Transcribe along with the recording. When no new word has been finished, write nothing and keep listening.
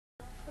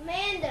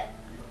Amanda.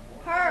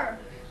 Her.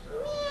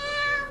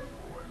 Meow.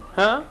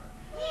 Huh?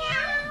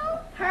 Meow.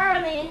 Her,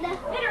 Amanda.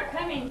 Let her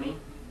come in. Me.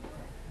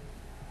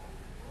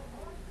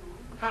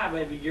 Hi,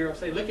 baby girl.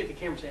 Say, look at the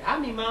camera. Say, hi,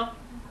 me, mom.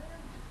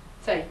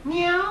 Say,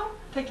 meow.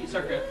 Take your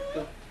circle.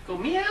 Go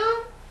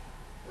meow.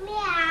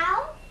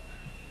 Meow.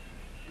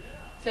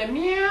 Say,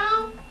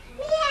 meow.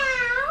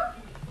 Meow.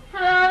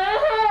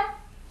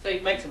 Say,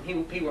 make some Pee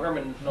Wee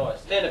Herman noise.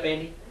 Stand up,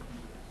 Andy.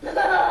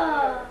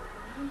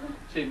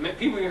 Say,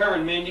 Pee Wee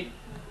Herman, Mindy.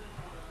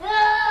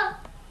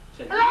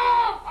 Say,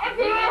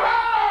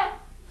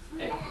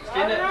 hey,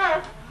 stand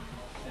up.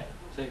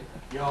 Say,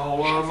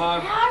 y'all are my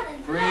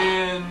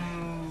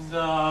friends.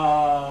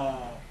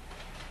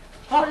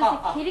 What does a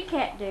kitty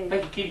cat do?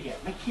 Make a kitty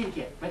cat. Make a kitty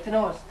cat. Make the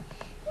noise.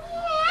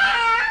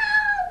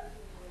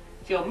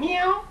 Go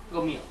meow.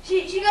 Go meow.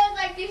 She goes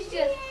like this, just.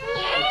 They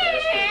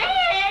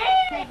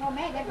go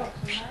mad, they go.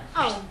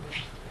 Oh.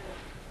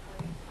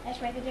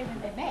 That's right, they're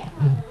mad.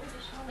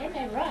 Then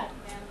they run.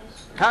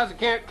 How's the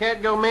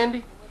cat go,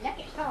 Mindy? Look,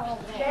 it's all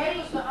over there.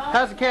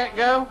 How's the cat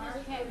go?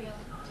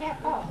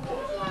 Tap off.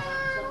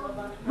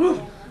 Woof.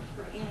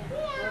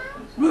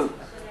 Woof.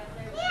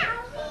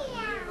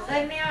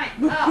 Say meow.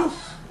 Oh.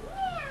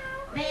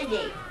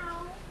 Mandy.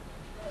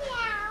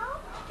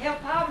 Tell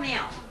Paul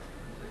meow.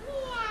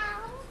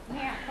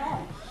 Meow,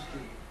 Paul.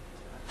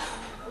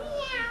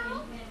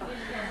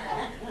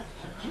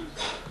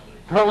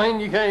 Colleen,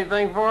 you got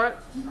anything for it?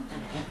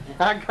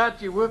 I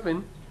got you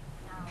whooping.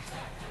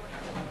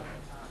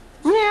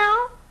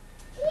 Meow.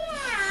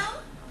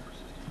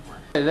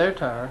 Hey there,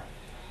 Tyra.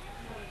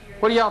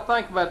 What do y'all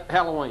think about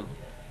Halloween?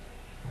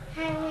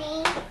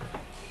 Honey.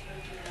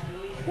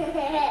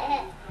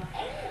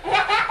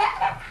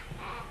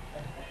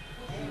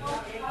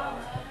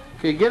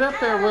 Okay, get up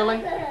there,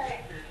 Willie.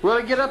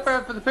 Willie, get up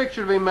there for the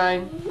picture to be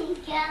made.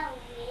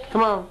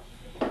 Come on.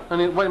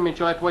 Honey, wait a minute,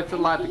 you'll have to wait for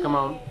the light to come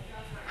on.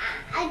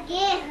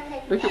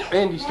 Again. Look at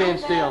Andy, stand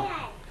still.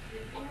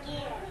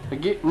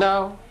 Again,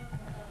 no.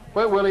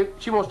 Wait, Willie,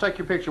 she wants to take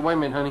your picture. Wait a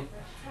minute, honey.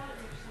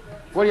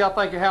 What do y'all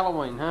think of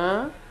Halloween,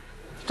 huh?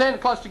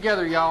 Stand close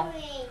together, y'all.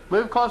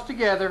 Move close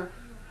together.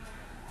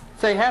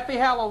 Say Happy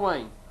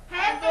Halloween.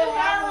 Happy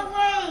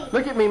Halloween.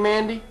 Look at me,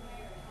 Mandy.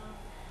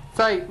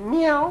 Say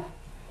meow.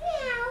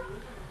 Meow.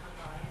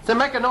 Say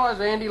make a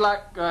noise, Andy,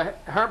 like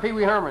Pee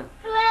Wee Herman.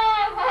 Hello.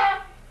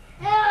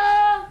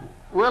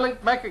 Willie,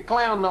 make a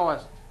clown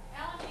noise.